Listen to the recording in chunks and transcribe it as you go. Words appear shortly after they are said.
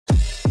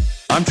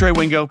I'm Trey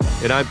Wingo.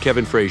 And I'm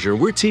Kevin Frazier.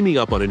 We're teaming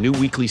up on a new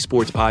weekly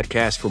sports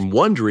podcast from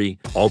Wondery,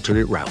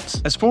 Alternate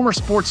Routes. As former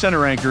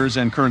SportsCenter anchors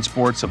and current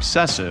sports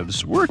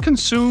obsessives, we're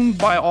consumed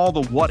by all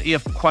the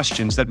what-if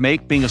questions that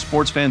make being a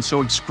sports fan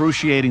so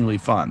excruciatingly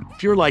fun.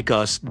 If you're like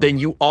us, then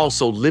you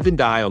also live and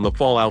die on the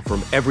fallout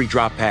from every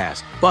drop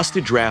pass,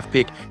 busted draft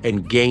pick,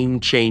 and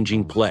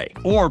game-changing play.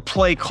 Or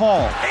play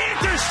call.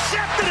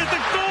 Intercepted at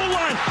the goal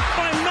line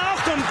by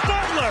Malcolm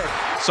Butler.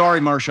 Sorry,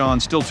 Marshawn,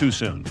 still too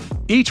soon.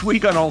 Each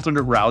week on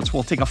Alternate Routes,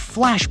 we'll take a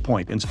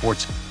flashpoint in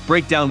sports,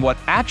 break down what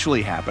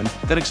actually happened,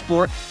 then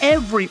explore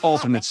every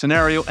alternate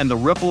scenario and the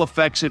ripple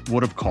effects it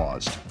would have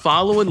caused.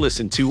 Follow and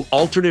listen to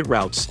Alternate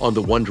Routes on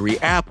the Wondery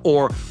app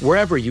or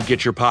wherever you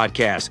get your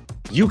podcasts.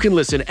 You can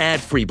listen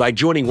ad-free by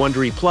joining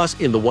Wondery Plus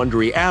in the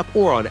Wondery app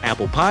or on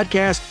Apple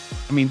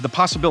Podcasts. I mean, the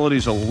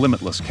possibilities are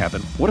limitless,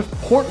 Kevin. What if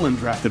Portland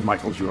drafted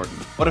Michael Jordan?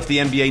 What if the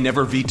NBA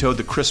never vetoed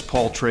the Chris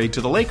Paul trade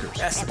to the Lakers?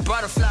 That's a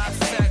butterfly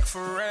effect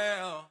for real.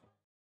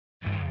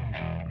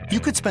 You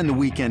could spend the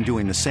weekend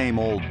doing the same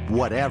old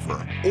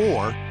whatever,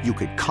 or you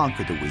could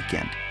conquer the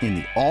weekend in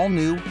the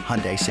all-new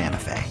Hyundai Santa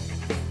Fe.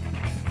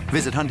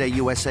 Visit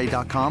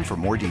HyundaiUSA.com for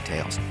more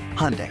details.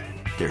 Hyundai,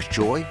 there's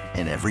joy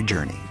in every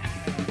journey.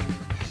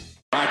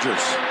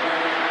 Rodgers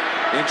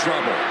in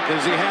trouble.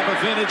 Does he have a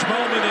vintage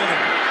moment in him?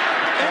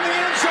 In the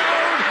end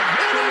zone,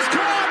 it is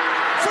caught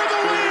for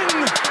the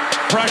win!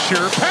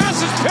 Pressure,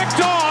 pass is picked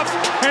off,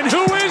 and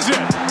who is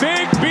it?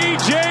 Big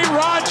B.J.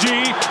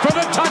 Raji for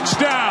the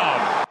touchdown.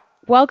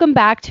 Welcome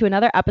back to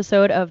another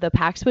episode of the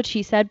Pax What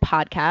She Said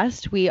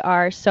podcast. We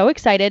are so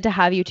excited to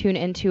have you tune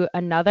into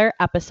another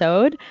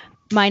episode.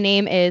 My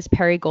name is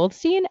Perry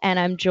Goldstein, and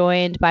I'm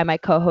joined by my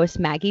co-host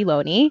Maggie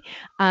Loney.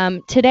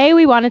 Today,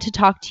 we wanted to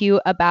talk to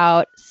you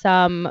about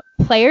some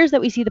players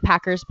that we see the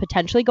Packers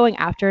potentially going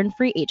after in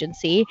free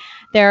agency.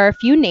 There are a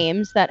few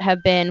names that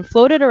have been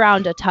floated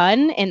around a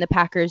ton in the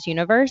Packers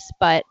universe,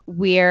 but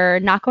we're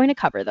not going to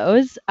cover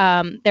those.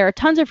 There are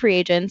tons of free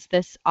agents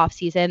this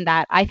offseason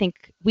that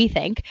we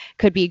think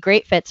could be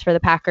great fits for the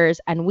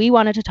Packers, and we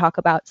wanted to talk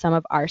about some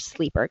of our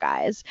sleeper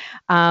guys.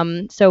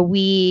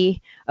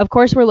 Of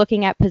course, we're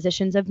looking at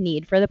positions of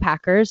need for the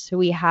Packers, so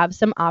we have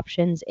some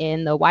options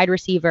in the wide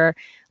receiver,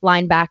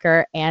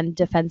 linebacker, and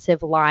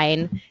defensive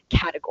line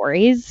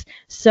categories.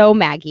 So,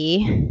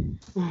 Maggie,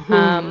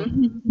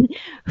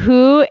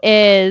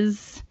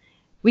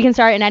 we can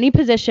start in any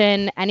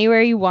position,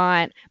 anywhere you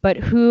want, but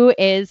who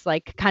is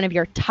like kind of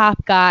your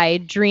top guy,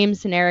 dream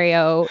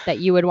scenario that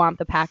you would want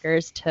the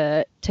Packers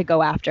to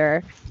go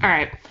after? All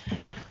right.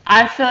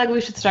 I feel like we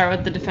should start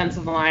with the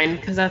defensive line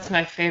because that's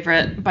my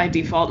favorite by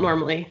default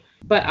normally.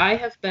 But I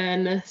have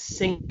been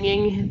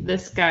singing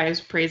this guy's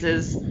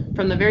praises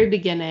from the very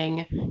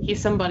beginning.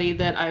 He's somebody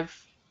that I've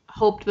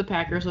hoped the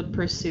Packers would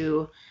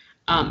pursue.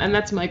 And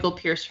that's Michael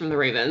Pierce from the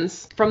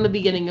Ravens. From the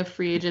beginning of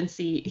free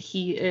agency,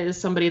 he is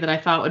somebody that I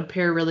thought would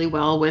pair really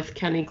well with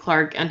Kenny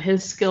Clark and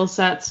his skill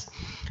sets.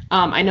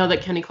 I know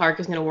that Kenny Clark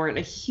is going to warrant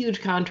a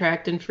huge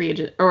contract in free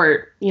agent,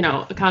 or,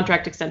 a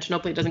contract extension.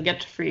 Hopefully it doesn't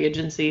get to free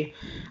agency.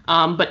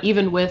 But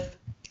even with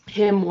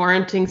him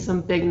warranting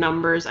some big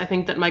numbers, I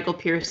think that Michael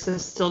Pierce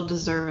is still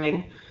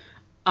deserving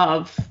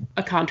of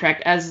a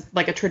contract as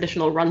like a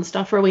traditional run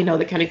stuffer. We know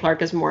that Kenny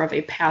Clark is more of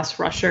a pass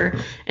rusher,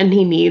 and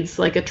he needs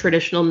like a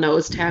traditional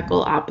nose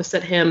tackle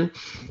opposite him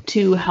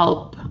to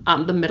help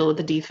the middle of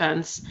the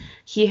defense.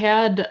 He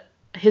had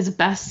his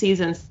best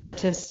season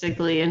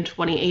statistically in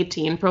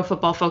 2018. Pro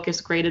Football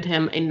Focus graded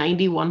him a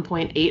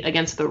 91.8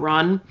 against the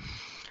run.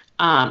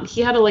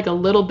 He had a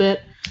little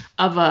bit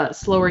of a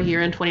slower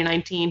year in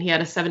 2019. He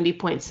had a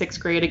 70.6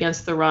 grade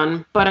against the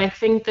run, but I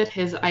think that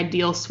his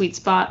ideal sweet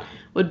spot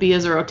would be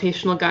as a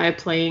rotational guy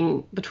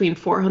playing between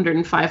 400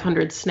 and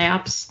 500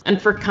 snaps.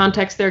 And for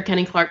context there,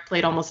 Kenny Clark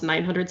played almost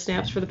 900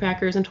 snaps for the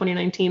Packers in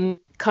 2019.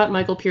 Cut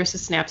Michael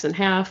Pierce's snaps in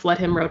half, let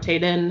him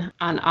rotate in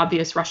on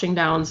obvious rushing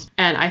downs,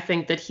 and I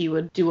think that he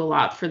would do a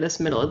lot for this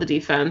middle of the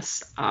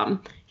defense.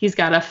 He's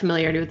got a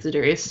familiarity with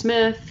Zadarius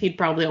Smith. He'd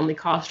probably only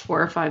cost $4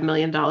 or $5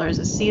 million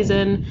a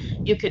season.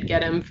 You could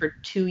get him for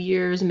 2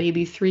 years,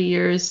 maybe 3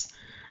 years.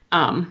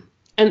 And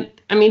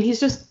I mean,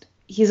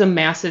 he's a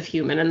massive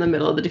human in the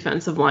middle of the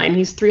defensive line.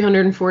 He's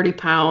 340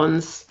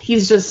 pounds.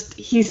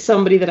 He's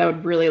somebody that I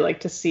would really like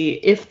to see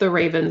if the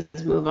Ravens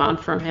move on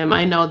from him.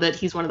 I know that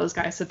he's one of those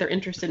guys that they're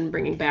interested in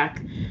bringing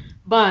back,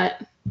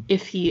 but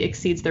if he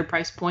exceeds their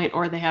price point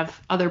or they have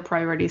other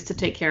priorities to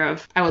take care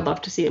of, I would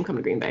love to see him come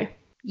to Green Bay.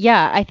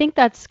 Yeah, I think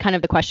that's kind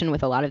of the question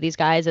with a lot of these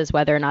guys is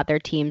whether or not their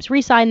teams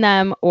re-sign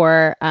them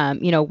or,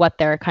 what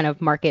their kind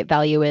of market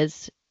value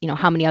is,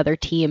 how many other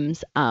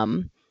teams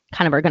kind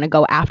of are going to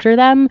go after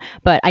them.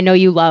 But I know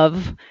you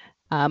love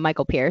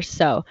Michael Pierce,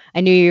 so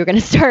I knew you were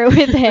going to start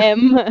with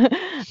him.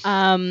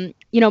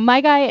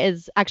 My guy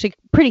is actually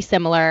pretty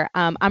similar.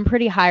 I'm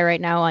pretty high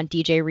right now on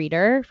DJ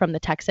Reader from the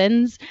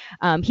Texans.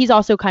 He's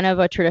also kind of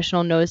a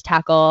traditional nose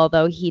tackle,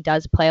 although he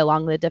does play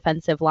along the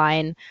defensive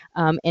line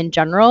in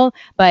general.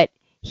 But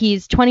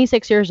he's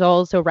 26 years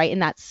old, so right in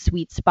that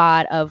sweet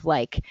spot of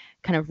like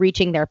kind of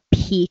reaching their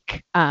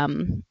peak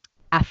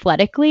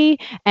athletically.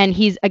 And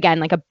he's, again,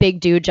 like a big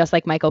dude, just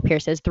like Michael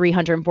Pierce is,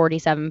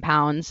 347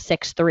 pounds,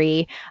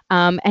 6'3".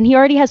 And he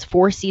already has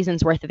 4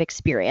 seasons worth of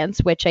experience,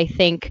 which I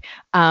think,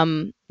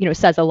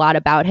 says a lot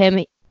about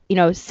him.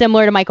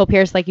 Similar to Michael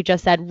Pierce, like you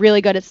just said, really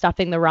good at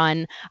stuffing the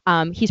run.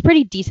 He's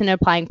pretty decent at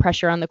applying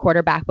pressure on the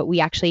quarterback, but we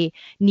actually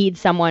need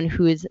someone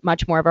who's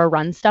much more of a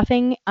run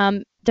stuffing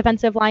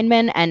defensive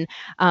lineman. And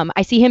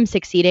I see him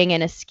succeeding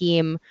in a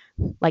scheme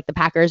like the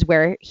Packers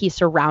where he's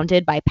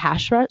surrounded by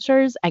pass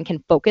rushers and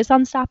can focus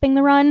on stopping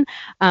the run.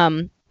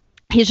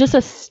 He's just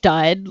a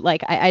stud.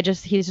 Like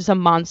he's just a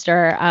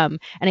monster. And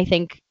I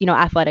think,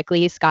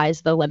 athletically,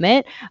 sky's the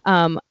limit.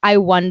 I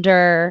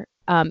wonder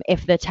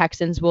if the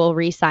Texans will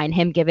re-sign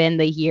him given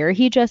the year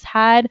he just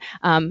had.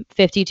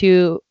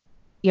 52,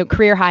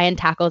 career high in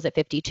tackles at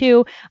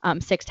 52,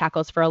 6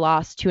 tackles for a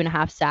loss,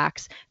 2.5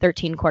 sacks,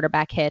 13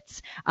 quarterback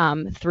hits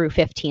through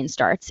 15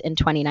 starts in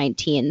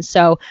 2019.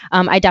 So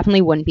I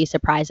definitely wouldn't be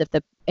surprised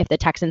if the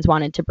Texans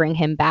wanted to bring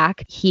him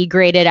back. He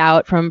graded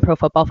out from Pro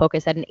Football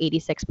Focus at an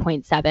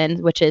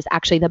 86.7, which is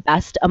actually the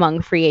best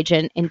among free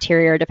agent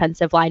interior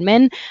defensive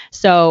linemen.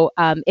 So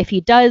if he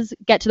does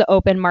get to the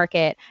open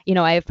market,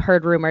 I've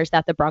heard rumors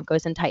that the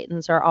Broncos and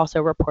Titans are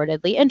also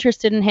reportedly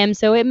interested in him.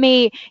 So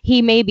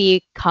he may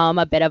become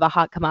a bit of a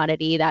hot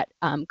commodity that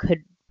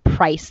could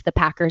price the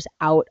Packers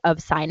out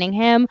of signing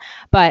him.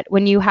 But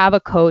when you have a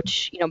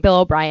coach, Bill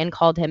O'Brien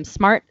called him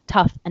smart,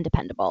 tough, and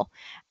dependable.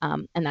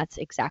 And that's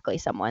exactly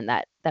someone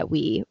that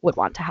we would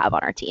want to have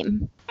on our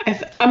team.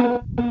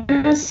 I'm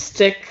going to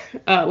stick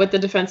with the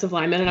defensive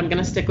lineman, and I'm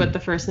going to stick with the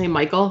first name,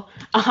 Michael.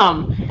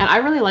 And I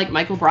really like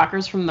Michael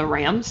Brockers from the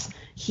Rams.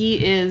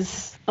 He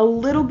is a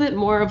little bit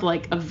more of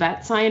like a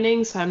vet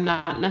signing, so I'm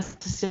not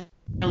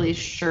necessarily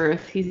sure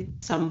if he's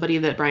somebody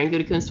that Brian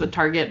Gutekunst would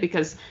target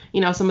because,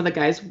 some of the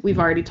guys we've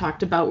already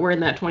talked about were in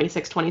that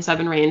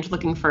 26-27 range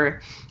looking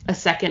for a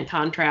second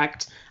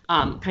contract.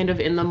 Kind of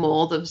in the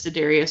mold of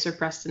Za'Darius or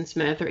Preston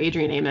Smith or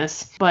Adrian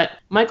Amos. But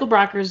Michael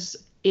Brockers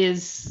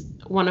is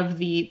one of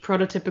the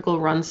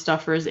prototypical run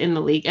stuffers in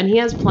the league, and he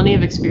has plenty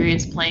of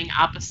experience playing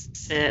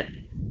opposite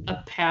a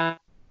pass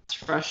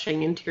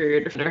rushing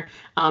interior defender.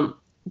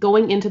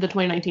 Going into the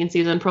 2019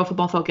 season, Pro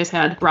Football Focus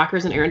had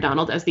Brockers and Aaron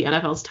Donald as the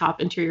NFL's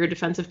top interior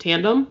defensive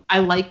tandem. I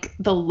like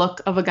the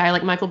look of a guy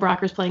like Michael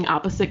Brockers playing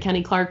opposite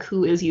Kenny Clark,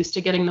 who is used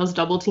to getting those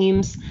double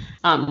teams,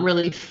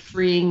 really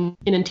freeing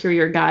an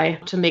interior guy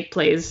to make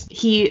plays.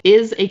 He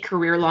is a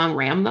career-long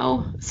Ram,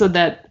 though, so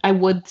that I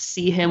would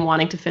see him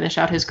wanting to finish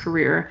out his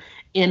career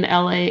in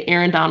LA.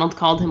 Aaron Donald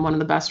called him one of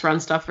the best run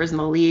stuffers in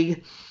the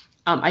league.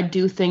 I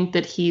do think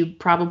that he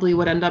probably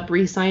would end up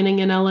re-signing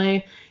in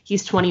LA.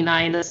 He's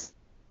 29. This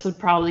would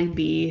probably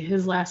be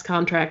his last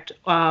contract,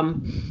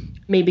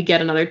 maybe get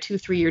another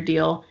 2-3 year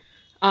deal.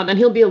 And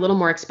he'll be a little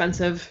more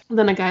expensive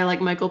than a guy like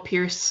Michael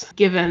Pierce,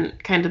 given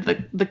kind of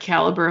the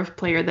caliber of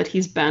player that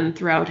he's been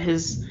throughout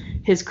his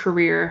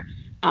career.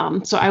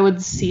 So I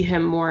would see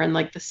him more in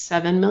like the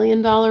 $7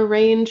 million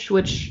range,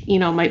 which,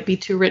 might be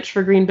too rich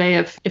for Green Bay.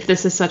 If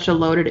this is such a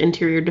loaded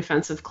interior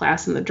defensive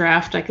class in the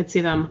draft, I could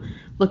see them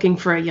looking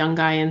for a young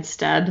guy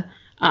instead.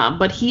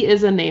 But he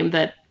is a name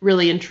that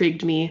really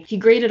intrigued me. He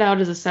graded out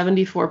as a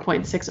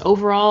 74.6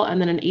 overall and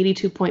then an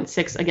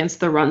 82.6 against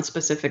the run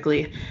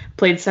specifically.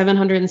 Played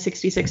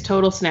 766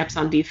 total snaps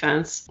on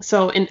defense.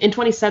 So in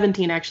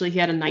 2017, actually, he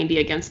had a 90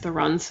 against the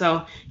run.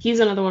 So he's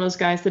another one of those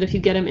guys that if you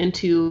get him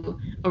into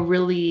a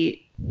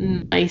really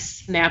nice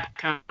snap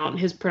count,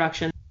 his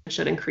production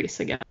should increase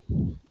again.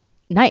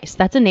 Nice.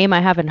 That's a name I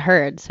haven't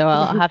heard, so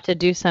I'll have to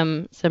do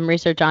some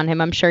research on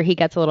him. I'm sure he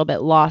gets a little bit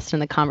lost in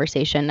the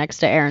conversation next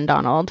to Aaron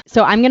Donald.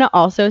 So I'm going to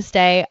also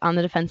stay on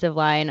the defensive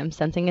line. I'm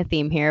sensing a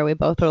theme here. We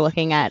both are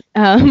looking at.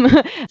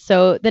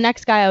 So the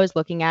next guy I was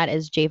looking at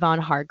is Javon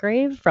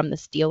Hargrave from the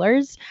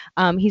Steelers.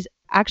 He's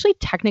actually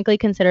technically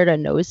considered a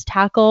nose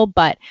tackle,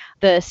 but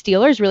the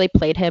Steelers really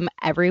played him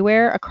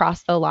everywhere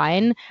across the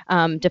line,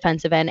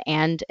 defensive end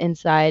and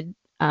inside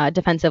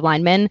defensive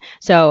lineman.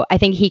 So I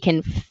think he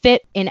can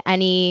fit in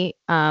any,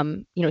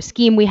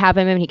 scheme we have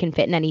him in. He can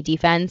fit in any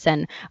defense.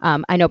 And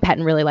I know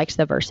Pettine really likes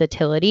the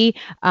versatility.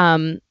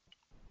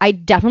 I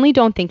definitely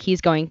don't think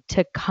he's going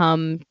to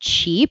come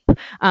cheap.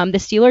 The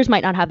Steelers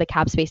might not have the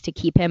cap space to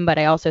keep him, but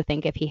I also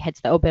think if he hits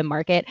the open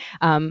market,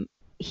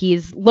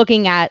 he's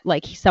looking at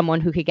like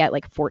someone who could get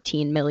like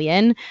 14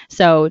 million.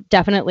 So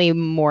definitely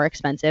more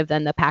expensive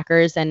than the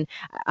Packers. And,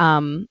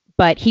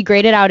 but he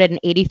graded out at an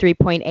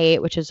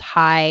 83.8, which is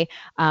high,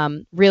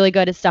 really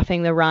good at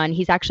stuffing the run.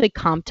 He's actually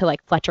comped to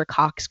like Fletcher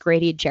Cox,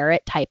 Grady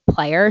Jarrett type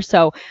player.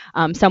 So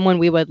someone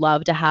we would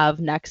love to have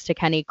next to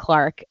Kenny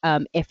Clark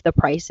if the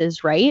price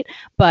is right.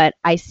 But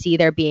I see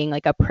there being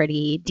like a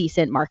pretty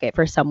decent market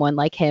for someone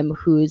like him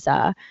who's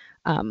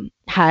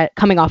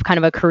coming off kind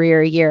of a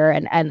career year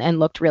and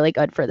looked really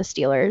good for the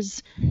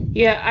Steelers.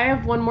 Yeah, I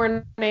have one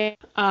more name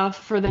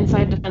for the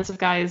inside defensive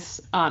guys,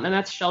 and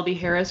that's Shelby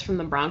Harris from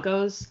the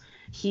Broncos.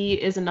 He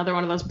is another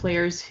one of those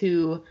players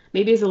who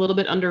maybe is a little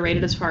bit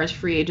underrated as far as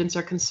free agents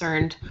are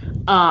concerned,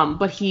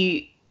 but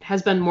he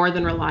has been more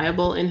than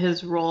reliable in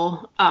his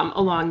role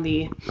along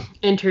the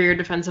interior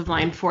defensive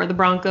line for the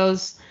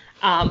Broncos.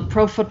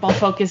 Pro Football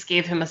Focus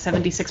gave him a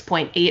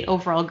 76.8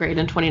 overall grade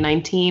in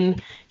 2019.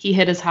 He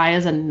hit as high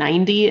as a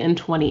 90 in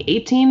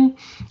 2018,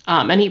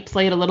 and he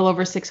played a little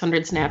over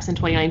 600 snaps in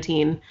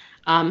 2019.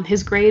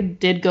 His grade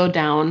did go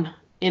down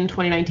in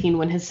 2019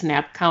 when his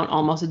snap count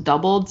almost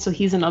doubled, so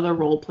he's another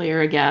role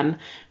player again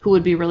who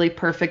would be really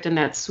perfect in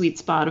that sweet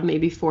spot of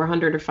maybe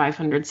 400 or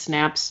 500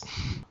 snaps.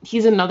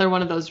 He's another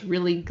one of those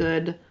really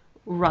good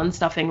run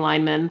stuffing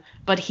linemen,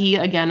 but he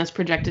again is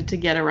projected to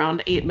get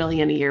around $8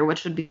 million a year,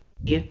 which would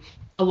be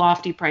a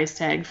lofty price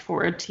tag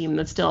for a team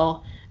that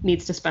still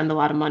needs to spend a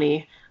lot of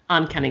money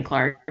on Kenny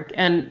Clark.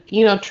 And,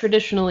 you know,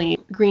 traditionally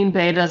Green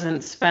Bay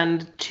doesn't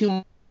spend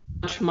too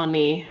much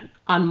money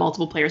on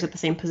multiple players at the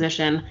same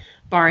position,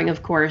 barring,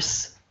 of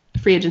course,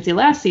 free agency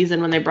last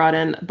season when they brought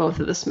in both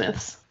of the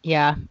Smiths.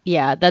 Yeah,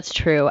 that's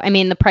true. I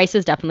mean, the price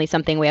is definitely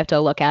something we have to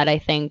look at, I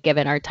think,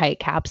 given our tight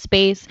cap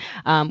space.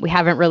 We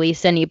haven't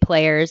released any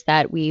players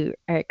that we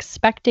are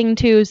expecting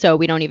to, so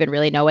we don't even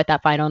really know what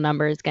that final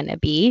number is going to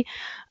be.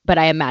 But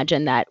I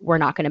imagine that we're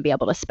not going to be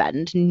able to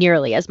spend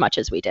nearly as much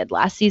as we did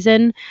last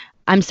season.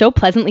 I'm so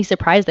pleasantly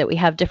surprised that we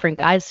have different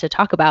guys to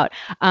talk about.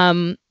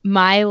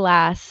 My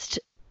last,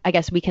 I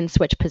guess we can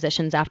switch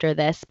positions after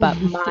this, but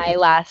my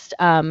last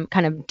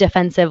kind of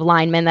defensive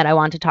lineman that I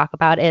want to talk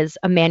about is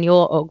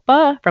Emmanuel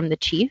Ogbah from the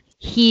Chiefs.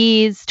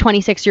 He's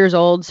 26 years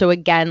old, so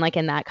again, like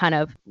in that kind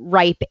of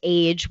ripe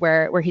age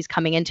where he's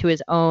coming into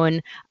his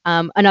own.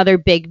 Another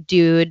big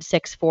dude,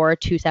 6'4",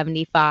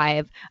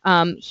 275.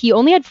 He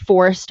only had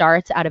 4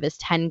 starts out of his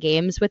 10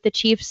 games with the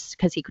Chiefs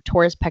because he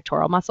tore his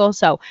pectoral muscle,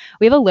 so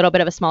we have a little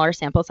bit of a smaller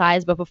sample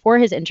size, but before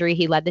his injury,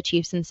 he led the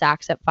Chiefs in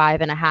sacks at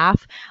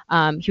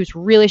 5.5. He was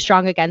really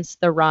strong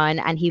against the run,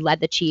 and he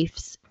led the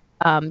Chiefs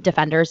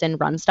defenders in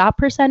run stop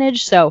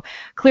percentage. So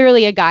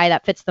clearly a guy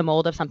that fits the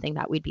mold of something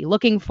that we'd be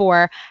looking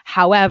for.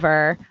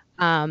 However,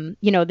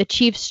 the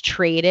Chiefs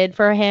traded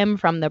for him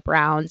from the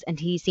Browns, and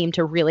he seemed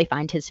to really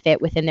find his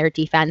fit within their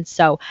defense.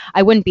 So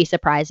I wouldn't be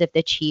surprised if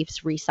the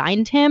Chiefs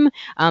re-signed him.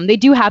 They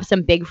do have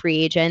some big free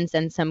agents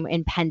and some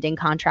impending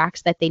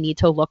contracts that they need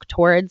to look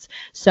towards.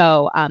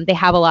 So they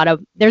have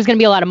there's going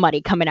to be a lot of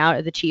money coming out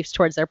of the Chiefs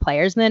towards their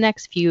players in the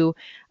next few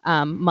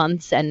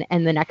months and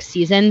the next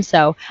season.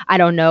 So I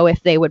don't know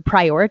if they would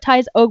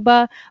prioritize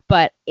Ogbah,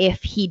 but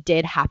if he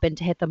did happen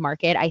to hit the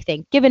market, I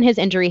think given his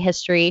injury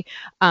history,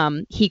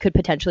 he could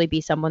potentially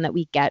be someone that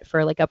we get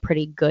for like a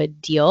pretty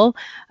good deal.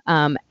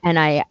 And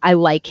I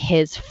like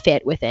his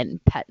fit within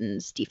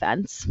Pettine's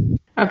defense.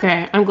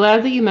 Okay, I'm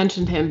glad that you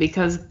mentioned him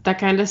because that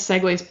kind of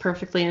segues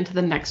perfectly into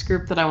the next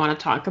group that I want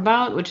to talk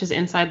about, which is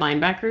inside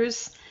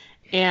linebackers.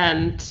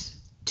 And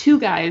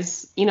 2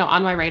 guys,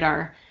 on my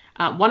radar.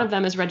 One of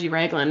them is Reggie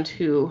Ragland,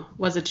 who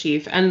was a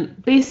Chief. And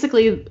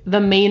basically the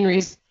main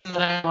reason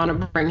that I want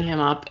to bring him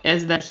up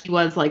is that he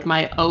was like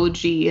my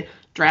OG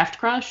draft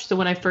crush. So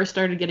when I first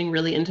started getting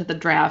really into the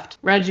draft,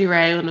 Reggie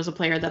Ragland was a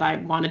player that I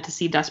wanted to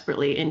see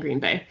desperately in Green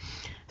Bay.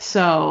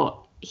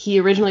 So he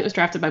originally was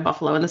drafted by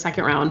Buffalo in the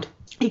 2nd round.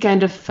 He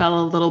kind of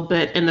fell a little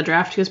bit in the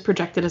draft. He was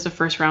projected as a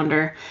 1st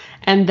rounder.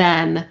 And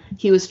then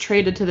he was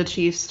traded to the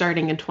Chiefs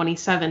starting in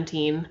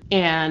 2017.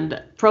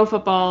 And Pro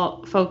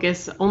Football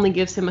Focus only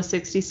gives him a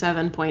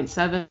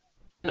 67.7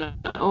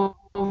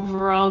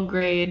 overall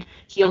grade.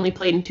 He only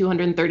played in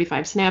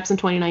 235 snaps in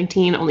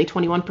 2019, only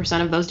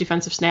 21% of those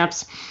defensive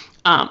snaps.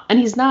 And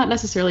he's not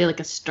necessarily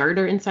like a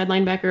starter inside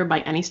linebacker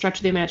by any stretch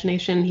of the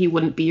imagination. He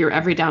wouldn't be your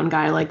every down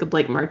guy like a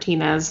Blake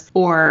Martinez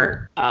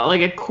or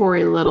like a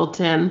Corey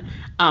Littleton.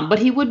 But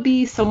he would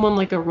be someone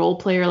like a role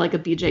player like a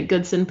BJ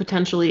Goodson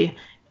potentially,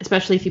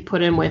 especially if you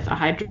put him with a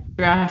high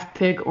draft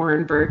pick,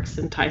 Oren Burks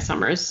and Ty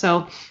Summers.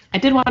 So I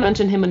did want to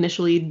mention him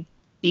initially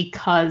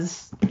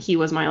because he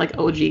was my like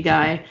OG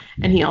guy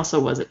and he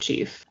also was a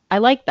Chief. I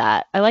like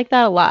that. I like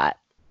that a lot.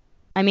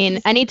 I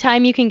mean,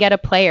 anytime you can get a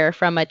player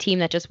from a team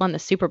that just won the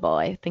Super Bowl,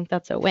 I think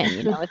that's a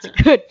win. It's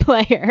a good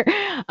player.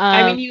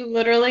 I mean, you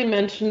literally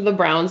mentioned the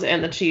Browns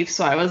and the Chiefs,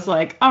 so I was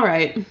like, all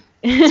right,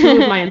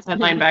 2 of my inside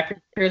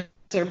linebackers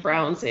are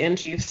Browns and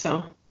Chiefs,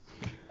 so.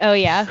 Oh,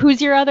 yeah. Who's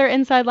your other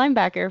inside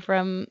linebacker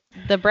from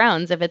the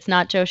Browns if it's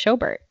not Joe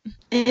Schobert?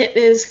 It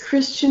is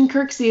Christian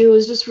Kirksey, who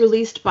was just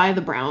released by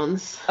the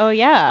Browns. Oh,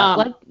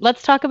 yeah.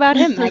 Let's talk about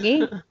him,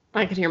 Maggie.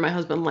 I could hear my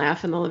husband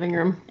laugh in the living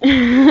room.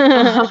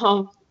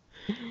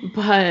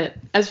 But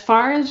as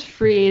far as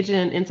free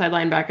agent inside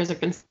linebackers are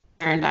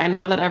concerned, I know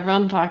that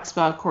everyone talks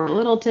about Corey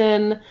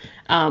Littleton,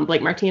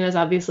 Blake Martinez,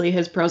 obviously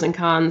his pros and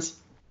cons.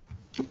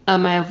 I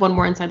have one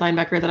more inside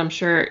linebacker that I'm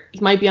sure he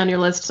might be on your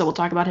list, so we'll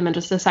talk about him in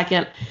just a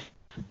second.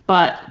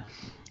 But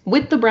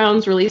with the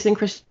Browns releasing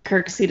Christian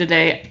Kirksey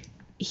today,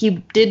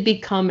 he did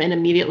become an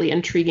immediately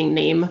intriguing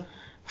name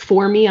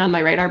for me on my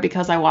radar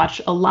because I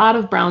watch a lot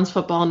of Browns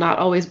football, not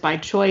always by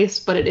choice,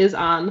 but it is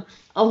on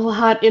a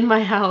lot in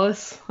my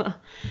house.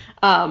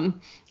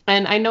 And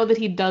I know that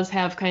he does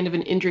have kind of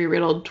an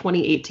injury-riddled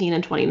 2018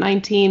 and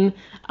 2019,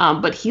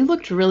 but he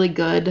looked really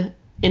good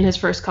in his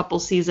first couple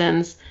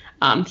seasons.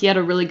 He had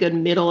a really good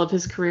middle of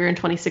his career in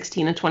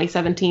 2016 and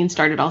 2017,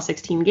 started all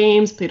 16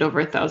 games, played over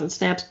 1,000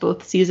 snaps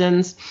both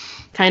seasons,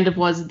 kind of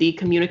was the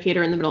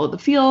communicator in the middle of the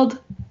field.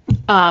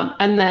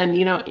 And then,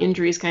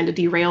 injuries kind of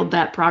derailed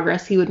that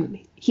progress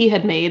he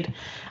had made.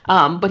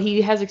 But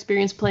he has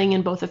experience playing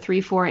in both a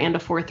 3-4 and a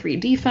 4-3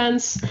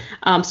 defense.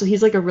 So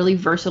he's like a really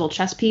versatile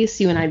chess piece.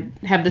 You and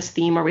I have this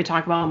theme where we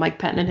talk about Mike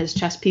Pettine and his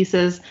chess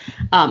pieces.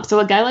 So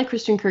a guy like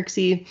Christian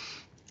Kirksey,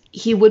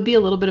 he would be a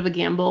little bit of a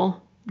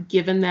gamble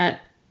given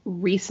that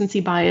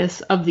recency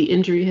bias of the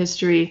injury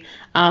history.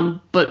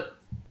 But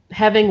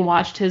having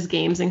watched his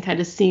games and kind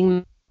of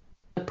seeing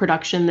the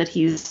production that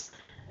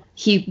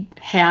he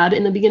had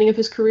in the beginning of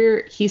his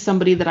career, he's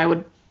somebody that I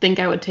would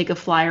take a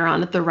flyer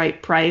on at the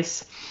right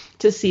price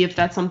to see if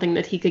that's something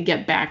that he could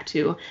get back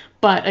to.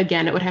 But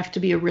again, it would have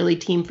to be a really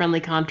team-friendly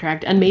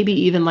contract and maybe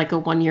even like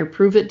a 1-year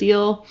prove-it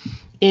deal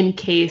in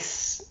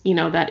case,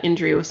 that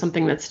injury was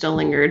something that still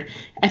lingered.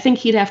 I think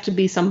he'd have to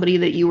be somebody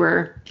that you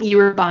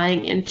were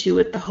buying into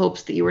with the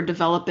hopes that you were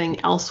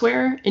developing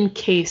elsewhere in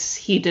case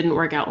he didn't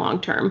work out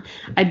long-term.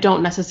 I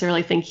don't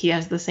necessarily think he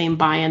has the same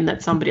buy-in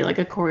that somebody like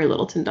a Corey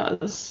Littleton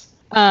does.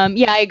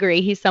 Yeah, I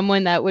agree. He's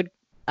someone that would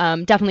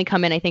definitely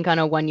come in, I think, on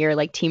a 1-year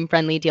like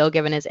team-friendly deal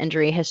given his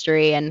injury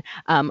history. And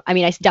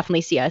I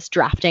definitely see us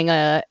drafting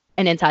an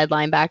inside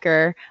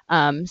linebacker.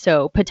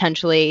 So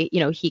potentially,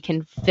 he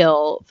can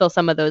fill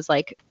some of those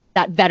like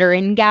that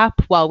veteran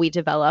gap while we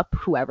develop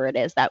whoever it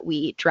is that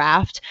we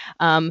draft.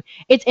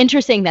 It's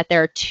interesting that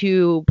there are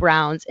 2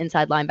 Browns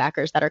inside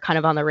linebackers that are kind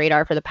of on the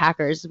radar for the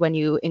Packers when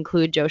you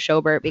include Joe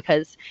Schobert,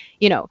 because,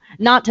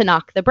 not to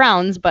knock the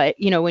Browns, but,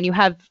 when you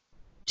have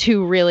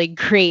 2 really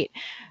great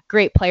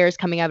players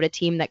coming out of a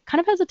team that kind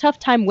of has a tough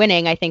time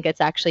winning, I think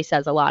it actually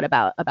says a lot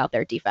about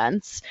their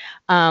defense.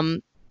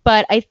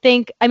 But I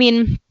think,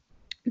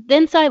 the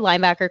inside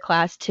linebacker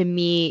class to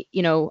me,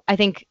 I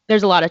think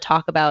there's a lot of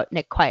talk about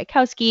Nick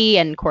Kwiatkowski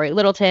and Corey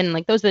Littleton.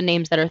 Like those are the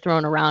names that are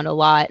thrown around a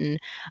lot. And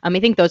I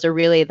think those are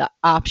really the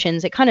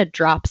options. It kind of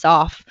drops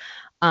off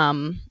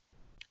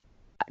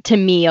to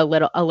me a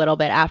little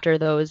bit after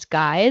those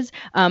guys.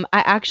 I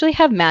actually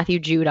have Matthew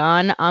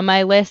Judon on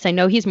my list. I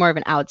know he's more of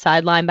an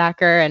outside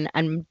linebacker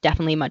and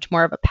definitely much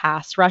more of a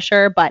pass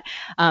rusher, but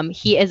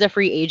he is a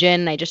free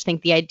agent. I just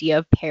think the idea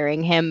of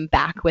pairing him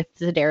back with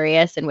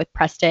Za'Darius and with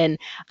Preston,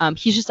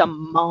 he's just a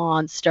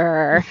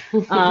monster.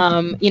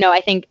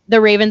 I think the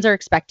Ravens are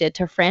expected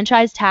to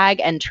franchise tag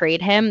and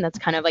trade him. That's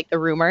kind of like the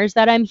rumors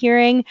that I'm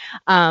hearing.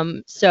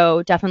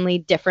 So definitely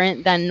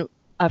different than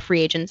a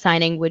free agent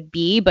signing would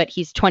be, but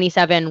he's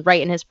 27,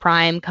 right in his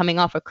prime, coming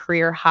off a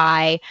career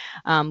high,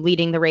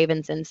 leading the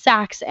Ravens in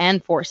sacks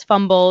and forced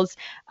fumbles.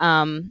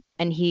 And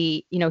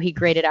he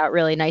graded out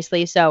really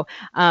nicely. So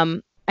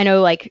I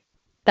know like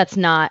that's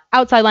not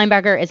outside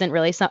linebacker isn't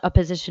really a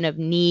position of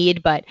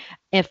need, but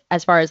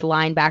as far as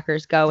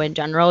linebackers go in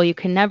general, you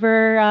can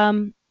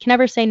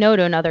never say no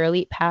to another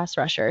elite pass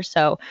rusher.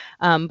 So,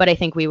 but I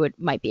think we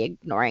might be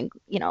ignoring,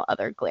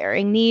 other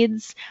glaring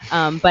needs.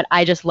 But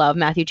I just love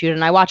Matthew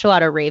Judon. I watch a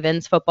lot of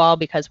Ravens football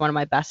because one of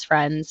my best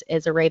friends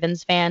is a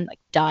Ravens fan, like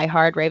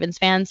diehard Ravens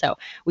fan. So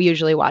we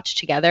usually watch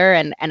together,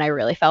 and I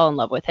really fell in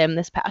love with him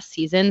this past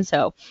season.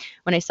 So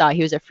when I saw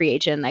he was a free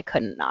agent, I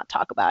couldn't not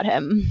talk about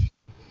him.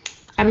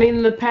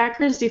 The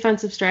Packers'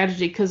 defensive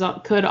strategy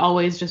could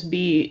always just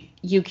be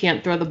you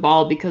can't throw the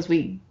ball because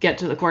we get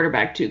to the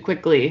quarterback too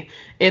quickly.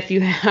 If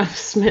you have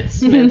Smith,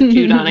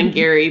 Judon, and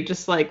Gary,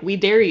 just like we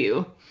dare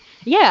you.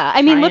 Yeah,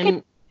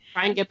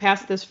 try and get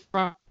past this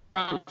front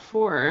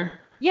 4.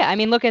 Yeah,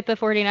 look at the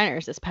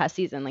 49ers this past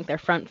season. Like their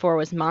front 4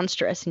 was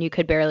monstrous, and you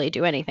could barely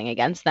do anything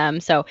against them.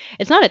 So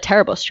it's not a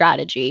terrible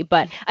strategy,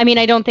 but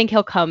I don't think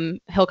he'll come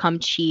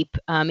cheap,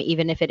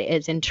 even if it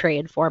is in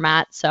trade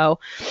format. So.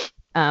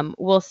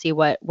 We'll see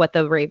what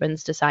the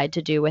Ravens decide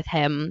to do with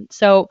him.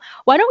 So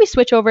why don't we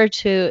switch over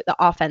to the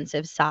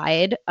offensive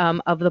side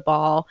of the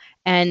ball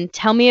and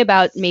tell me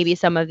about maybe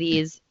some of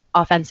these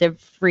offensive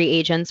free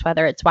agents,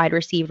 whether it's wide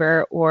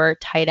receiver or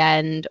tight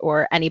end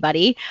or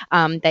anybody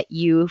that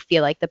you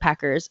feel like the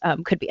Packers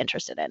could be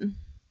interested in.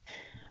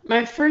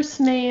 My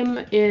first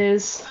name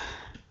is,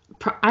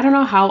 I don't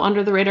know how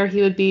under the radar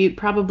he would be,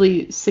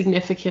 probably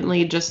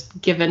significantly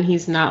just given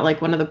he's not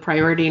like one of the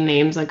priority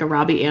names like a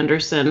Robbie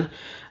Anderson.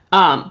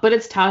 But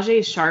it's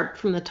Tajae Sharpe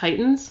from the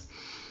Titans.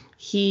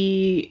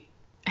 He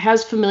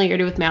has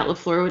familiarity with Matt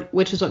LaFleur,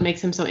 which is what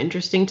makes him so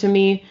interesting to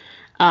me.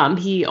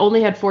 He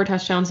only had 4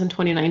 touchdowns in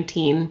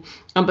 2019,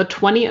 but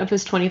 20 of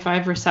his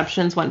 25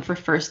 receptions went for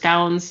first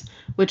downs,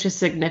 which is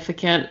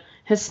significant.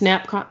 His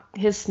snap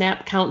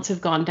counts have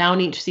gone down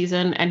each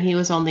season, and he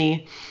was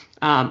only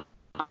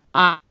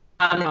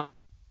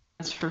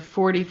for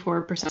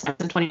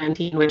 44% in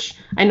 2019, which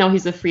I know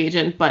he's a free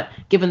agent, but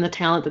given the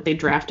talent that they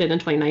drafted in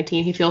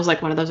 2019, he feels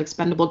like one of those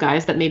expendable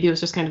guys that maybe was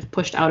just kind of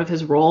pushed out of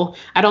his role.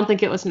 I don't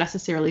think it was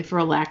necessarily for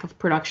a lack of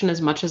production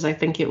as much as I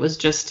think it was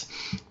just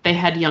they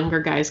had younger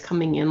guys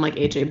coming in like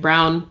A.J.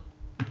 Brown.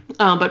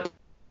 But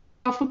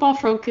Football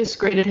Focus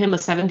graded him a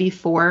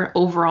 74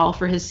 overall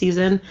for his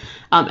season.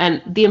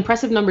 And the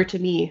impressive number to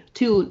me,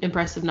 2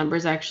 impressive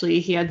numbers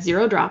actually, he had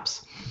 0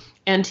 drops.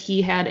 and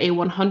he had a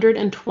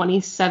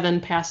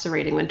 127 passer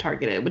rating when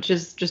targeted, which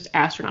is just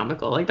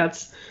astronomical. Like,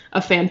 that's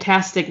a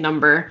fantastic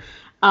number.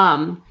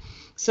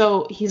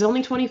 So he's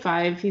only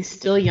 25. He's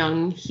still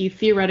young. He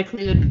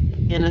theoretically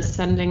would be an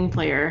ascending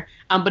player.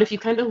 But if you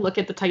kind of look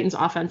at the Titans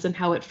offense and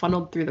how it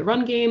funneled through the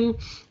run game,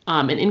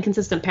 an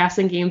inconsistent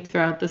passing game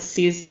throughout the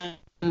season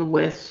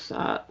with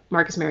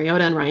Marcus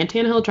Mariota and Ryan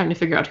Tannehill trying to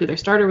figure out who their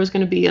starter was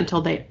going to be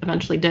until they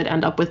eventually did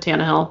end up with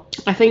Tannehill,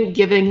 I think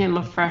giving him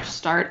a fresh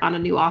start on a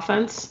new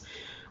offense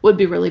would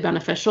be really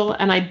beneficial.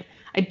 And I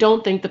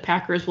don't think the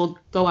Packers will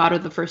go out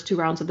of the first 2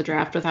 rounds of the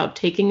draft without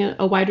taking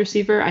a wide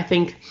receiver. I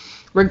think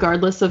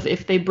regardless of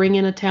if they bring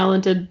in a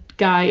talented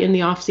guy in the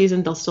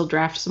offseason, they'll still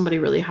draft somebody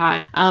really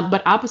high.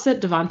 But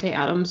opposite Davante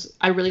Adams,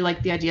 I really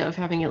like the idea of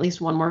having at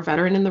least one more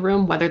veteran in the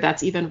room, whether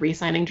that's even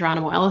re-signing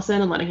Geronimo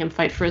Ellison and letting him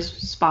fight for his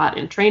spot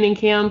in training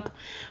camp,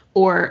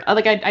 or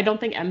like I don't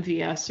think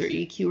MVS or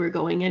EQ are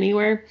going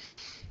anywhere.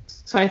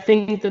 So I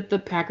think that the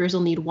Packers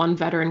will need one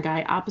veteran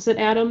guy opposite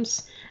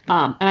Adams.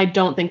 And I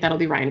don't think that'll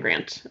be Ryan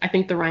Grant. I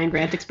think the Ryan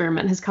Grant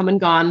experiment has come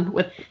and gone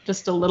with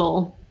just a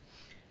little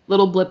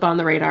blip on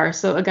the radar.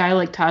 So a guy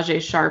like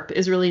Tajay Sharp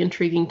is really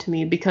intriguing to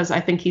me because I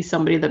think he's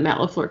somebody that Matt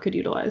LaFleur could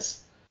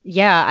utilize.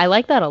 Yeah, I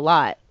like that a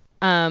lot.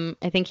 I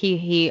think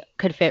he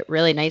could fit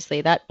really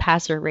nicely. That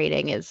passer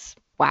rating is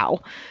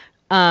wow.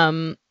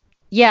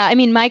 Yeah, I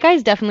mean, my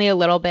guy's definitely a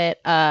little bit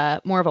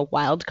more of a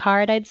wild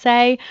card, I'd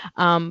say.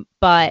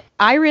 But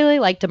I really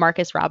like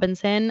Demarcus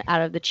Robinson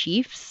out of the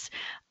Chiefs.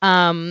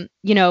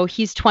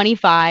 He's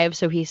 25,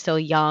 so he's still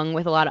young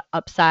with a lot of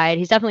upside.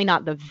 He's definitely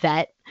not the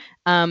vet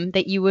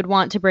that you would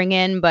want to bring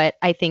in, but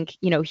I think,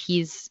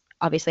 he's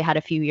obviously had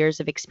a few years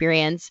of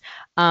experience.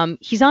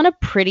 He's on a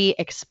pretty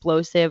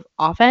explosive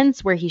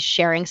offense where he's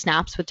sharing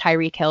snaps with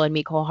Tyreek Hill and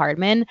Mecole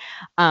Hardman.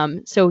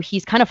 So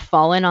he's kind of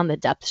fallen on the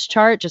depth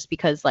chart just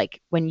because,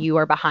 like, when you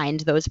are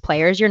behind those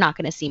players, you're not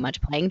going to see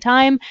much playing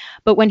time.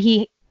 But when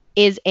he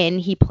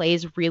he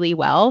plays really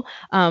well.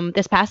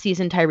 This past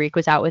season, Tyreek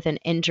was out with an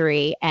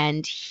injury,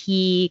 and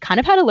he kind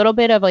of had a little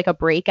bit of like a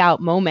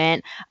breakout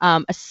moment,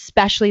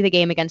 especially the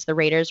game against the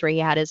Raiders where he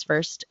had his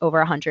first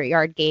over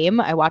 100-yard game.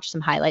 I watched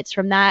some highlights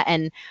from that,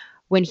 and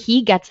when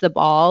he gets the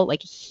ball,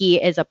 like,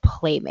 he is a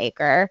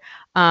playmaker.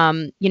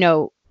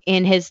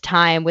 In his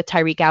time with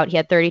Tyreek out, he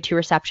had 32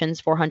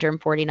 receptions,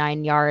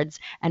 449 yards,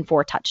 and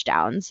 4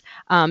 touchdowns.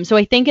 So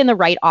I think in the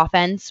right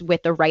offense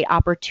with the right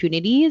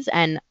opportunities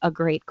and a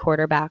great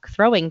quarterback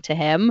throwing to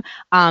him,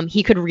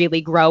 he could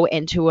really grow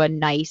into a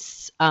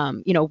nice,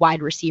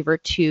 wide receiver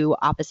 2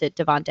 opposite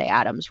Davante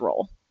Adams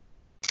role.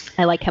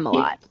 I like him a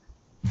lot.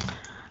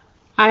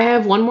 I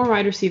have one more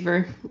wide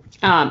receiver.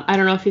 I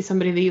don't know if he's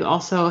somebody that you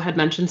also had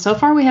mentioned. So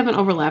far, we haven't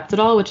overlapped at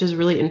all, which is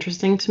really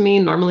interesting to me.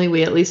 Normally,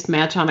 we at least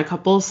match on a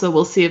couple, so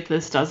we'll see if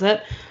this does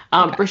it.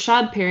 Okay.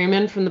 Rashad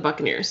Perryman from the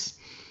Buccaneers.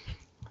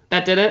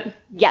 That did it?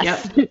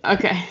 Yes. Yep.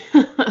 Okay.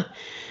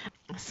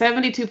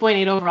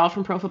 72.8 overall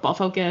from Pro Football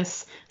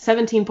Focus,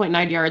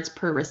 17.9 yards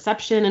per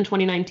reception in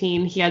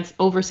 2019. He had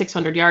over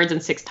 600 yards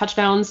and 6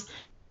 touchdowns.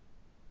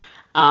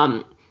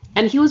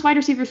 And he was wide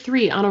receiver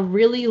 3 on a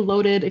really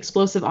loaded,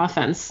 explosive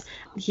offense.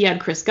 He had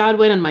Chris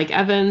Godwin and Mike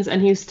Evans,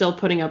 and he's still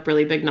putting up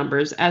really big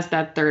numbers as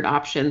that third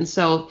option.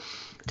 So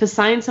to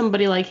sign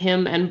somebody like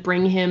him and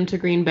bring him to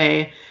Green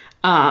Bay,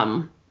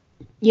 behind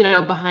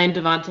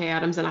Davante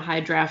Adams and a high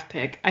draft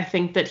pick, I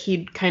think that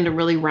he'd kind of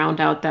really round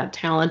out that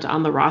talent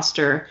on the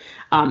roster.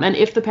 And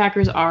if the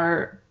Packers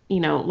are,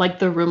 like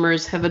the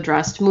rumors have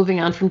addressed, moving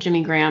on from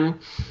Jimmy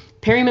Graham,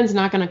 Perryman's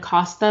not going to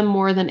cost them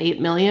more than $8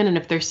 million, and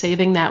if they're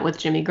saving that with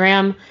Jimmy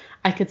Graham,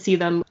 I could see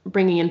them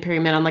bringing in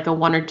Perryman on like a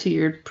 1 or 2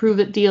 year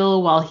prove-it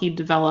deal while he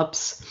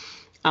develops,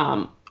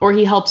 or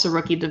he helps a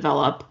rookie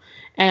develop.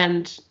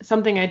 And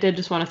something I did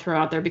just want to throw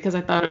out there because I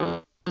thought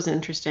it was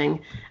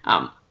interesting.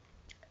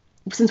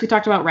 Since we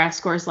talked about RAS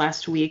scores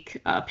last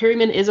week,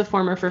 Perryman is a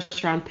former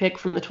first-round pick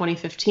from the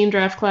 2015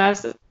 draft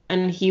class,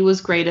 and he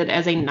was graded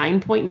as a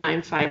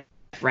 9.95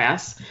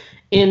 RAS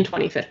in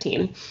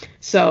 2015.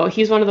 So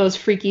he's one of those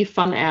freaky,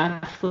 fun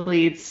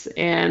athletes,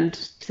 and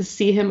to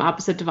see him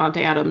opposite Davante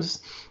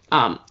Adams,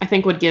 I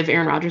think would give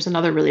Aaron Rodgers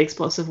another really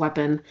explosive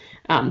weapon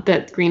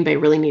that Green Bay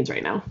really needs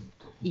right now.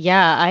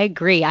 Yeah, I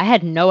agree. I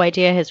had no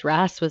idea his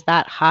RAS was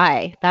that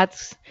high.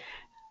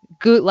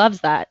 Goot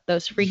loves that,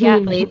 those freaky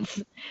athletes.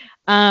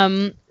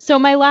 So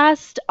my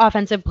last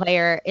offensive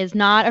player is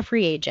not a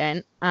free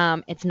agent.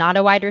 It's not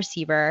a wide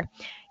receiver.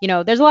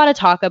 There's a lot of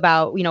talk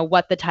about,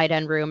 what the tight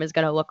end room is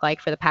going to look like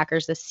for the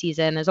Packers this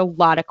season. There's a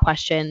lot of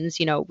questions.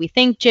 We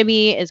think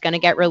Jimmy is going to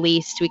get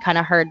released. We kind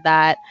of heard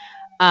that.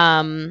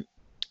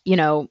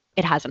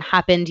 It hasn't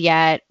happened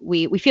yet.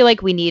 We feel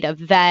like we need a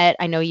vet.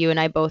 I know you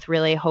and I both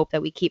really hope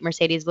that we keep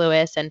Mercedes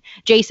Lewis, and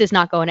Jace is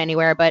not going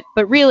anywhere, but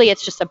really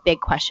it's just a big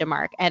question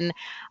mark. And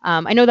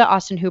I know that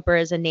Austin Hooper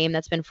is a name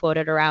that's been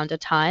floated around a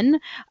ton.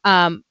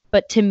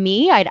 But to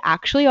me, I'd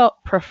actually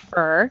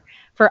prefer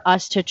for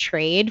us to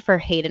trade for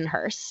Hayden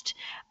Hurst.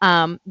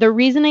 The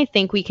reason I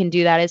think we can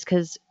do that is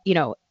because,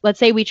 let's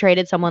say we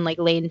traded someone like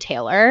Lane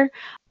Taylor,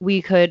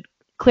 we could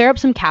clear up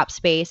some cap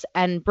space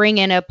and bring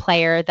in a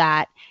player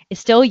that is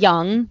still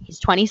young. He's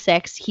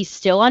 26. He's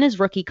still on his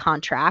rookie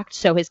contract.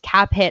 So his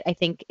cap hit, I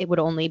think it would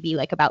only be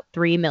like about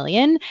 $3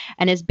 million.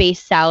 And his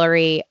base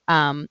salary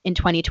in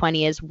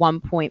 2020 is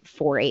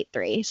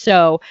 1.483.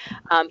 So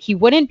he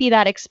wouldn't be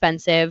that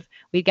expensive.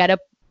 We'd get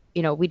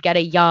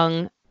a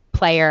young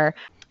player.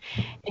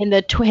 In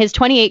his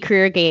 28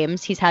 career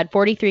games, he's had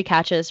 43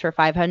 catches for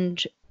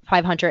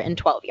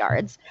 512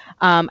 yards.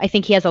 I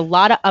think he has a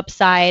lot of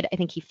upside. I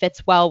think he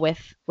fits well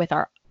with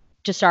our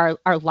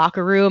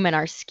locker room and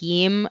our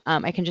scheme.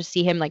 I can just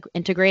see him like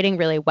integrating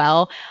really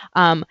well.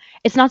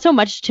 It's not so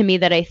much to me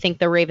that I think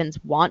the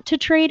Ravens want to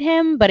trade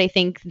him, but I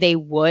think they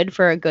would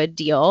for a good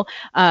deal.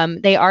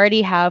 They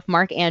already have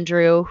Mark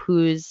Andrew,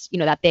 who's,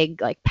 that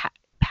big like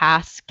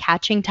pass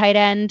catching tight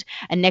end,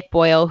 and Nick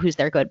Boyle, who's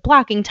their good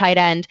blocking tight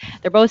end.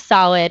 They're both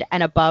solid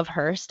and above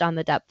Hurst on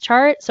the depth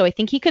chart. So I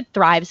think he could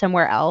thrive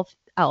somewhere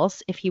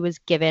else if he was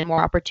given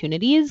more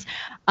opportunities.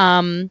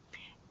 And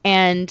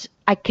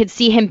I could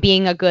see him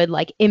being a good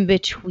like in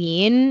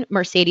between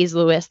Mercedes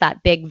Lewis,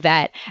 that big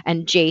vet,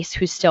 and Jace,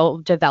 who's still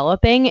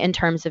developing in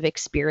terms of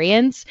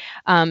experience.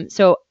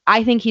 So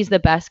I think he's the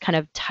best kind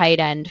of tight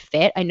end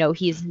fit. I know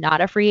he's not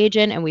a free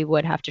agent and we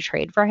would have to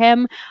trade for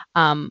him.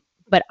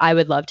 But I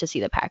would love to see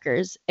the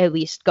Packers at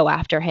least go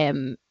after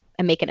him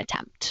and make an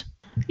attempt.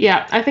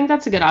 Yeah, I think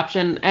that's a good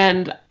option.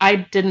 And I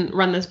didn't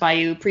run this by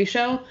you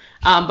pre-show,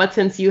 but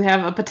since you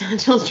have a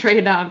potential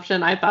trade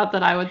option, I thought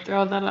that I would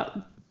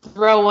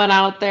throw one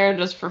out there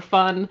just for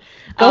fun.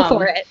 Go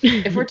for it.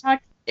 if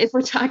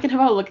we're talking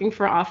about looking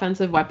for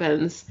offensive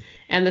weapons,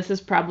 and this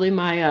is probably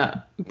my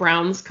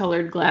Browns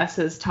colored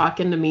glasses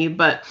talking to me,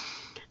 but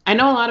I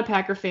know a lot of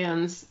Packer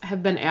fans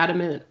have been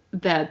adamant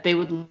that they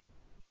would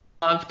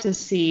love to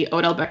see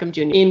Odell Beckham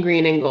Jr. in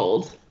green and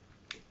gold.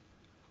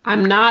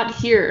 I'm not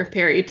here,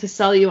 Perry, to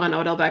sell you on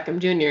Odell Beckham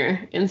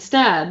Jr.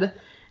 Instead,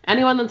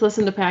 anyone that's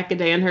listened to Pack a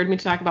Day and heard me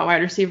talk about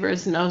wide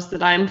receivers knows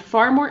that I'm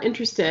far more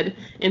interested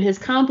in his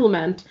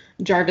complement,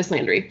 Jarvis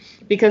Landry.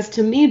 Because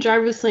to me,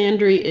 Jarvis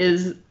Landry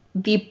is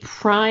the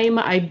prime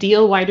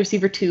ideal wide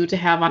receiver 2 to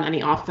have on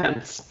any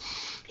offense.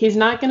 He's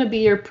not going to be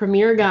your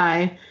premier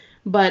guy,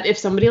 but if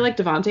somebody like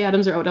Devontae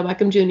Adams or Odell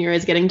Beckham Jr.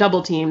 is getting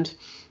double teamed,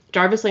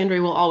 Jarvis Landry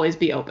will always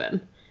be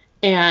open.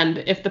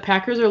 And if the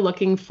Packers are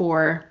looking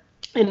for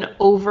an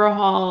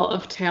overhaul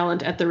of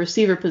talent at the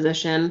receiver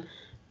position,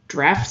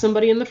 draft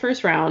somebody in the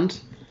first round,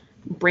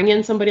 bring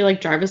in somebody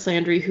like Jarvis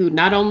Landry, who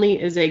not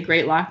only is a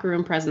great locker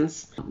room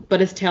presence,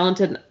 but is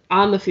talented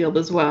on the field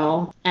as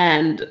well,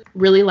 and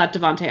really let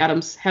Devontae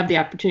Adams have the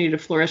opportunity to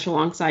flourish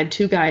alongside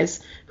two guys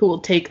who will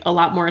take a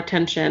lot more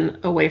attention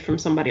away from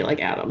somebody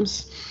like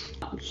Adams.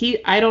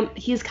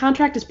 His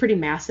contract is pretty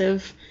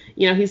massive.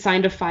 He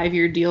signed a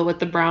 5-year deal with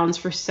the Browns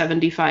for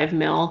 $75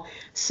 million.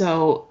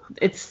 So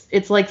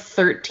it's like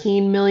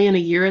 $13 million a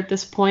year at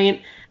this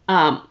point,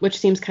 which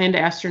seems kind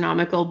of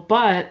astronomical.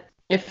 But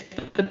if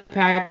the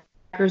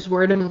Packers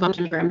were to move on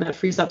to Graham, that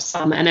frees up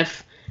some. And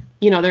if,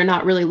 they're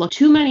not really looking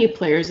too many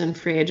players in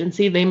free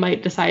agency, they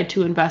might decide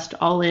to invest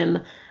all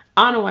in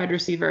on a wide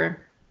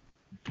receiver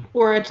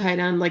or a tight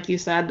end, like you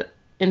said,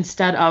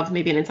 instead of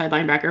maybe an inside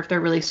linebacker if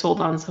they're really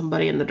sold on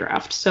somebody in the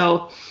draft.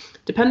 So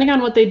depending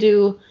on what they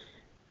do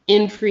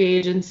in free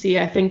agency,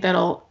 I think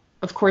that'll,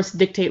 of course,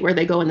 dictate where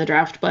they go in the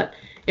draft. But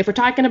if we're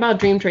talking about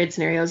dream trade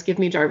scenarios, give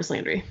me Jarvis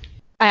Landry.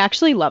 I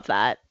actually love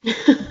that.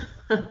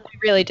 I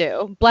really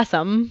do. Bless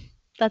him.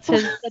 That's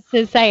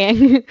his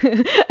saying.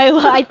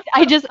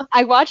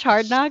 I watch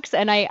Hard Knocks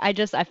and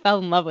I fell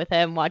in love with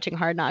him watching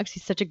Hard Knocks.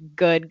 He's such a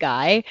good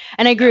guy.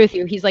 And I agree with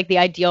you. He's like the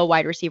ideal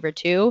wide receiver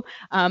too.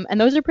 And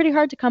those are pretty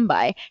hard to come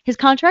by. His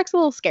contract's a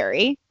little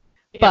scary,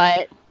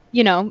 but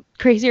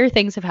crazier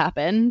things have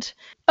happened.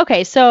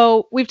 Okay,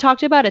 so we've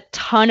talked about a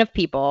ton of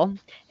people.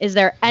 Is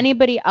there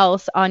anybody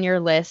else on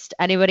your list,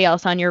 anybody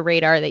else on your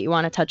radar that you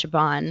want to touch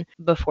upon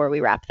before we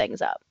wrap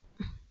things up?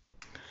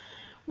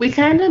 We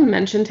kind of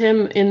mentioned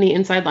him in the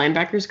inside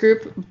linebackers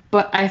group,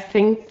 but I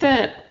think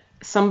that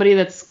somebody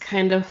that's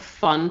kind of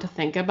fun to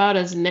think about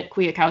is Nick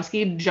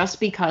Kwiatkowski,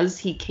 just because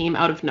he came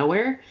out of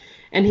nowhere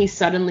and he's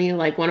suddenly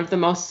like one of the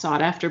most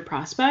sought after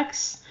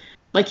prospects.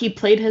 Like, he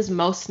played his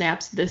most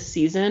snaps this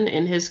season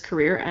in his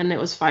career, and it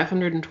was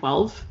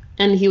 512.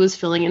 And he was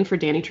filling in for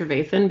Danny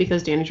Trevathan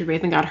because Danny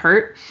Trevathan got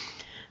hurt.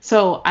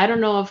 So I don't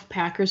know if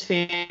Packers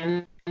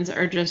fans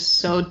are just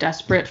so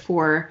desperate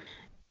for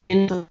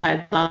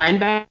inside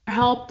linebacker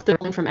help. They're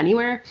pulling from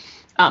anywhere.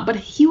 But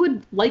he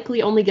would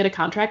likely only get a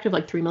contract of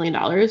like $3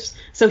 million.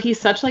 So he's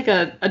such like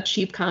a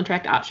cheap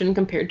contract option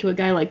compared to a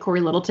guy like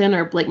Corey Littleton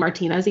or Blake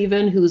Martinez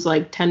even, who's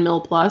like 10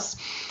 mil plus,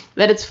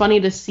 that it's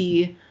funny to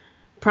see.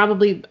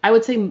 Probably, I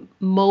would say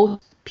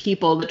most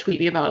people that tweet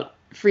me about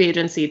free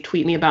agency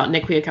tweet me about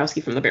Nick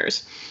Kwiatkowski from the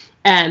Bears.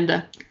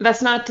 And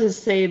that's not to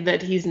say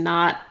that he's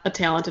not a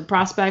talented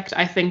prospect.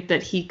 I think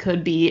that he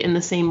could be in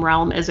the same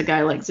realm as a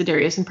guy like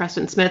Za'Darius and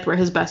Preston Smith, where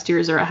his best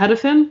years are ahead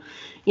of him.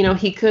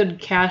 He could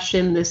cash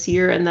in this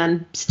year and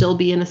then still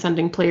be an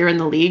ascending player in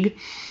the league.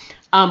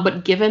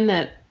 But given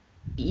that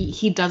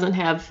he doesn't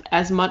have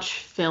as much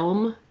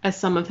film as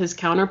some of his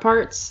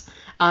counterparts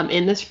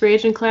in this free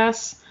agent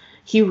class.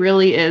 He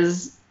really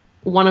is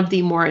one of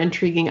the more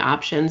intriguing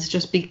options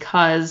just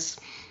because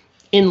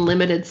in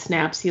limited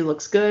snaps he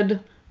looks good,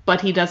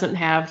 but he doesn't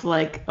have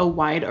like a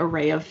wide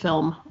array of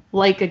film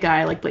like a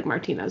guy like Blake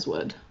Martinez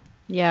would.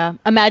 Yeah.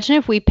 Imagine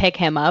if we pick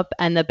him up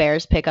and the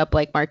Bears pick up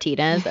Blake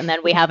Martinez and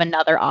then we have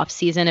another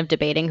offseason of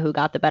debating who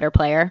got the better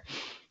player.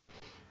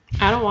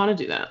 I don't want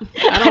to do that.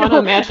 I don't want to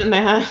imagine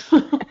that.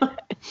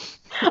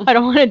 I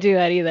don't want to do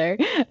that either.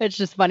 It's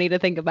just funny to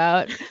think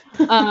about.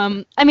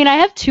 I mean, I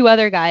have two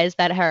other guys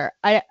that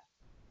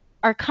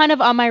are kind of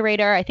on my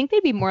radar. I think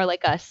they'd be more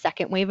like a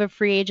second wave of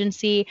free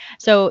agency.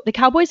 So the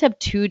Cowboys have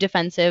two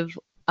defensive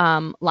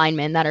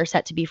linemen that are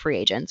set to be free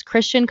agents,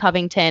 Christian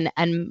Covington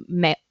and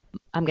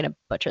I'm going to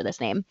butcher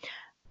this name,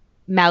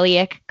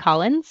 Maliek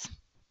Collins.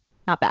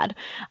 Not bad.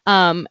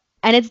 And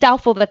it's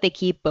doubtful that they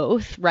keep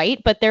both,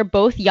 right? But they're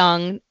both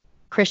young.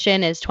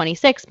 Christian is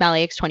 26,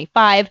 Maliek's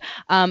 25.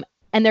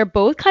 And they're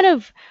both kind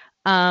of,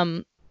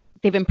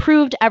 they've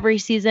improved every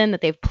season that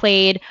they've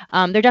played.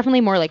 They're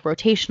definitely more like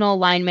rotational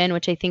linemen,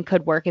 which I think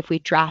could work if we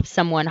draft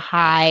someone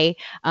high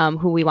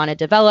who we want to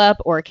develop,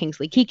 or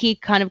Kingsley Keke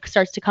kind of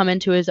starts to come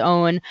into his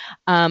own.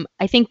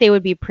 I think they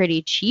would be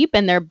pretty cheap,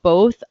 and they're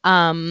both,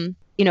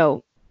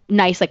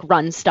 nice like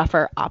run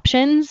stuffer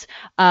options.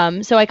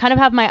 So I kind of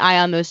have my eye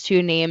on those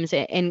two names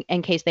in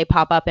case they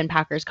pop up in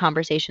Packers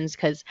conversations,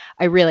 because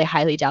I really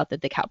highly doubt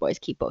that the Cowboys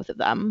keep both of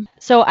them.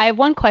 So I have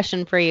one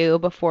question for you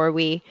before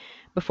we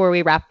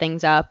wrap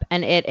things up,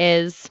 and it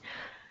is,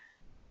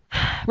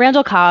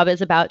 Randall Cobb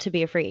is about to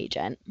be a free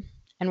agent,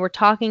 and we're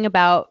talking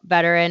about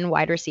veteran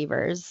wide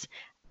receivers,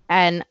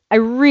 and I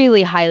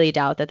really highly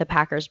doubt that the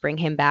Packers bring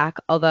him back,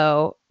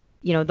 although,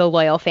 the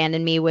loyal fan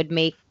in me would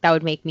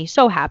make me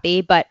so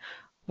happy. But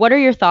what are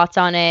your thoughts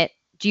on it?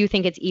 Do you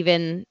think it's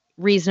even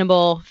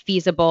reasonable,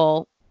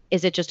 feasible?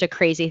 Is it just a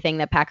crazy thing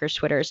that Packers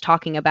Twitter is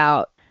talking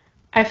about?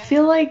 I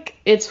feel like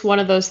it's one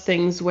of those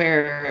things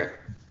where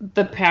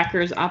the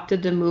Packers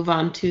opted to move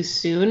on too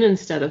soon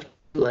instead of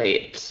too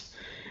late.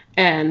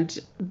 And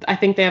I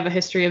think they have a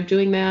history of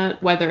doing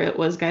that, whether it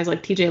was guys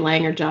like TJ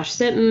Lang or Josh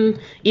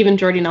Sitton, even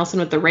Jordy Nelson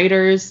with the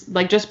Raiders.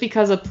 Like, just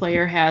because a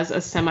player has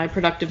a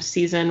semi-productive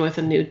season with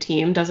a new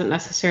team doesn't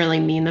necessarily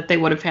mean that they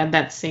would have had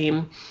that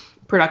same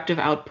productive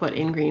output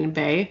in Green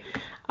Bay.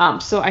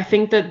 So I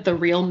think that the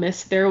real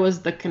miss there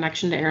was the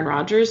connection to Aaron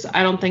Rodgers.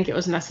 I don't think it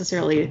was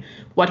necessarily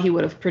what he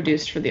would have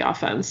produced for the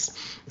offense.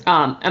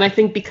 And I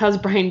think because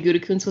Brian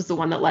Gutekunst was the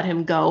one that let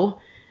him go,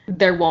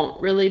 there won't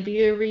really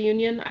be a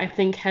reunion. I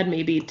think had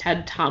maybe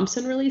Ted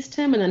Thompson released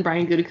him and then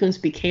Brian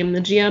Gutekunst became the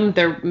GM,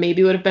 there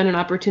maybe would have been an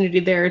opportunity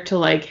there to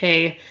like,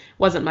 hey,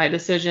 wasn't my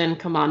decision,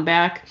 come on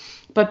back.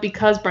 But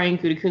because Brian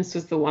Gutekunst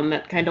was the one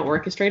that kind of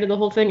orchestrated the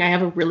whole thing, I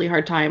have a really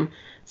hard time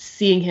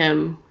seeing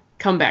him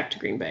come back to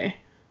Green Bay.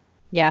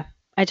 Yeah,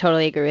 I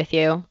totally agree with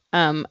you.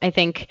 I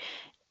think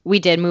we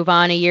did move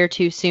on a year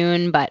too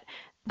soon, but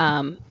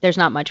there's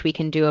not much we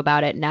can do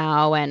about it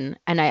now. And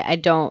I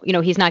don't,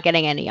 he's not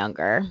getting any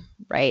younger,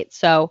 right?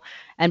 So,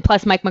 and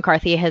plus Mike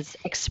McCarthy has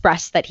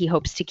expressed that he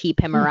hopes to keep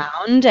him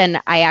around.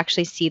 And I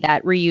actually see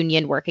that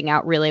reunion working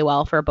out really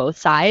well for both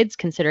sides,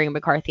 considering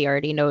McCarthy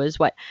already knows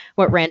what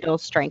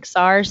Randall's strengths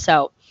are.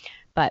 So,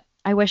 but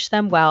I wish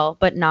them well,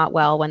 but not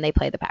well when they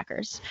play the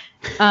Packers.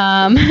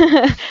 All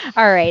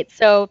right.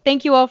 So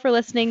thank you all for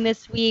listening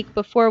this week.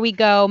 Before we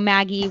go,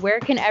 Maggie, where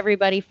can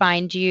everybody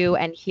find you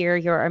and hear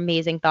your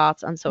amazing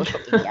thoughts on social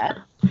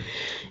media?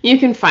 You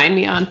can find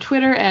me on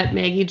Twitter at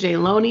Maggie J.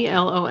 Loney,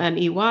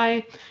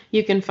 Loney.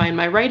 You can find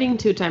my writing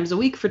 2 times a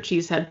week for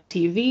Cheesehead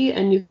TV,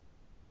 and you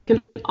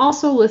can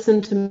also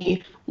listen to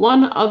me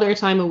one other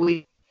time a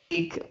week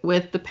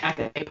with the Pack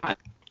A podcast.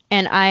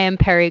 And I am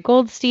Perry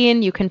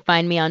Goldstein. You can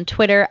find me on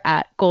Twitter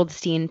at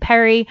Goldstein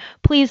Perry.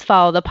 Please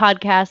follow the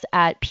podcast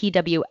at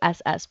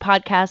PWSS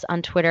Podcast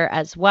on Twitter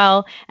as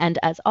well. And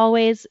as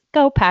always,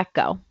 go Pack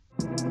Go.